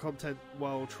current content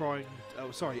while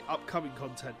upcoming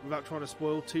content without trying to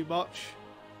spoil too much,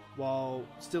 while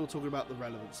still talking about the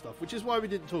relevant stuff, which is why we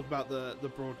didn't talk about the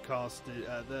broadcast,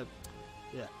 the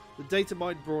data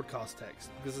mine broadcast text,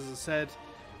 because as I said,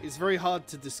 it's very hard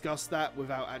to discuss that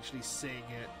without actually seeing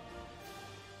it.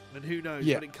 And who knows,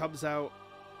 when it comes out,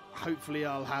 hopefully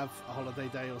I'll have a holiday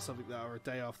day or something or a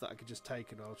day off that I could just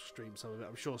take and I'll stream some of it.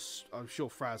 I'm sure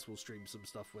Fraz will stream some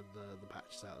stuff when the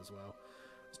patch is out as well.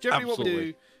 It's generally what we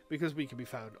do, because we can be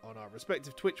found on our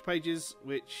respective Twitch pages,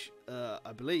 which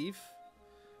I believe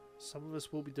some of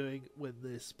us will be doing when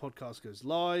this podcast goes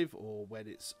live, or when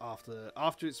it's after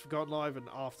it's gone live and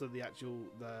after the actual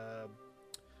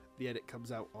the edit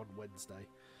comes out on Wednesday.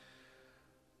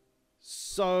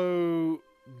 So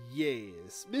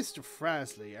yes, Mr.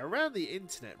 Frasley, around the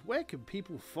internet, where can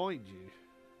people find you?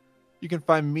 You can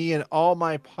find me and all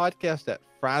my podcasts at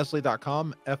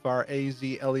frasley.com,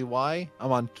 Frazley.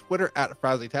 I'm on Twitter at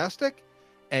Frasleytastic,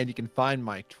 and you can find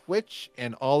my Twitch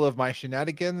and all of my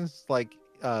shenanigans like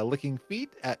licking feet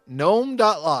at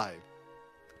gnome.live.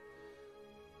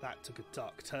 That took a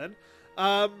dark turn.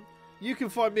 You can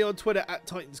find me on Twitter at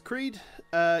Titans Creed.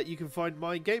 You can find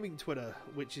my gaming Twitter,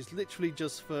 which is literally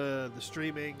just for the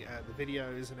streaming and the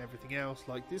videos and everything else,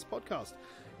 like this podcast.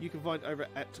 You can find over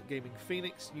at Gaming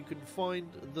Phoenix. You can find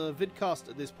the vidcast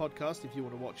of this podcast if you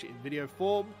want to watch it in video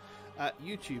form at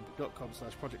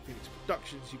youtube.com/Project Phoenix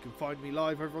Productions. You can find me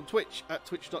live over on Twitch at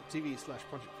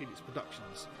twitch.tv/Project Phoenix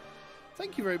Productions.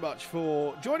 Thank you very much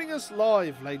for joining us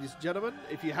live, ladies and gentlemen,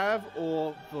 if you have,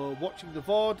 or for watching the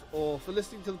VOD, or for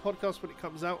listening to the podcast when it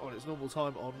comes out on its normal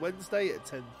time on Wednesday at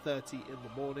 10:30 in the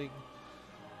morning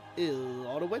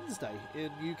on a Wednesday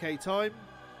in UK time.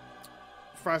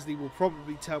 Frasley will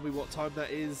probably tell me what time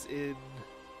that is in...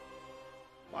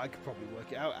 I could probably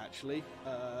work it out, actually.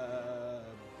 Blah,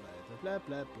 blah,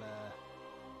 blah, blah.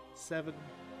 7.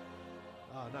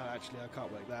 Oh, no, actually, I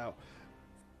can't work that out.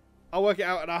 I'll work it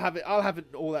out and I'll have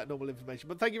it all that normal information.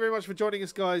 But thank you very much for joining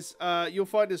us, guys. You'll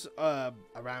find us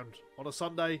around on a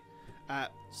Sunday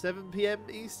at 7 p.m.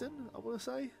 Eastern, I want to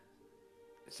say.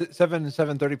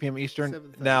 7:30 p.m.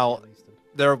 Eastern. Now,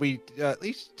 there will be at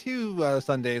least 2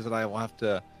 Sundays that I will have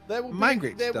to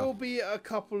migrate stuff. There will be a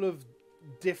couple of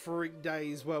differing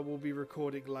days where we'll be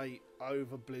recording late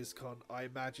over BlizzCon, I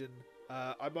imagine.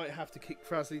 I might have to kick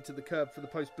Frasley to the curb for the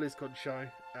post-BlizzCon show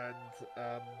and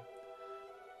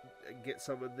get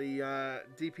some of the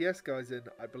DPS guys in,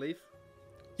 I believe.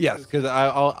 Yes, because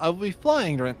I'll be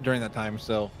flying during that time.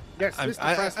 So yes,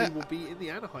 Mr. Frasley will be in the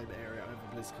Anaheim area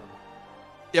over BlizzCon.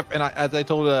 Yep, and as I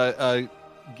told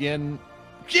Jin,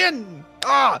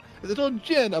 as I told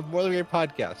Jin of More Than Game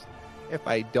Podcast, If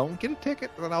I don't get a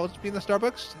ticket, then I'll just be in the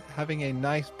Starbucks having a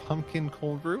nice pumpkin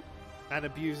cold brew. And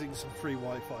abusing some free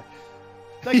Wi-Fi.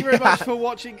 Thank you very much for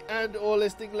watching and or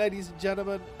listening, ladies and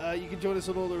gentlemen. You can join us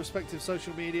on all the respective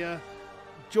social media.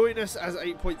 Join us as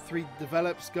 8.3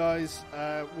 develops, guys.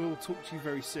 We'll talk to you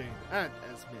very soon. And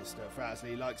as Mr.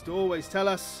 Frasley likes to always tell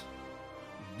us,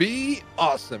 be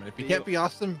awesome. If you can't be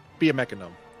awesome, be a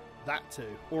Mechanome. that too.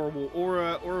 Or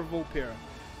a Volpira.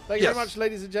 Thank you very much,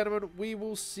 ladies and gentlemen. We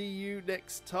will see you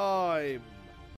next time.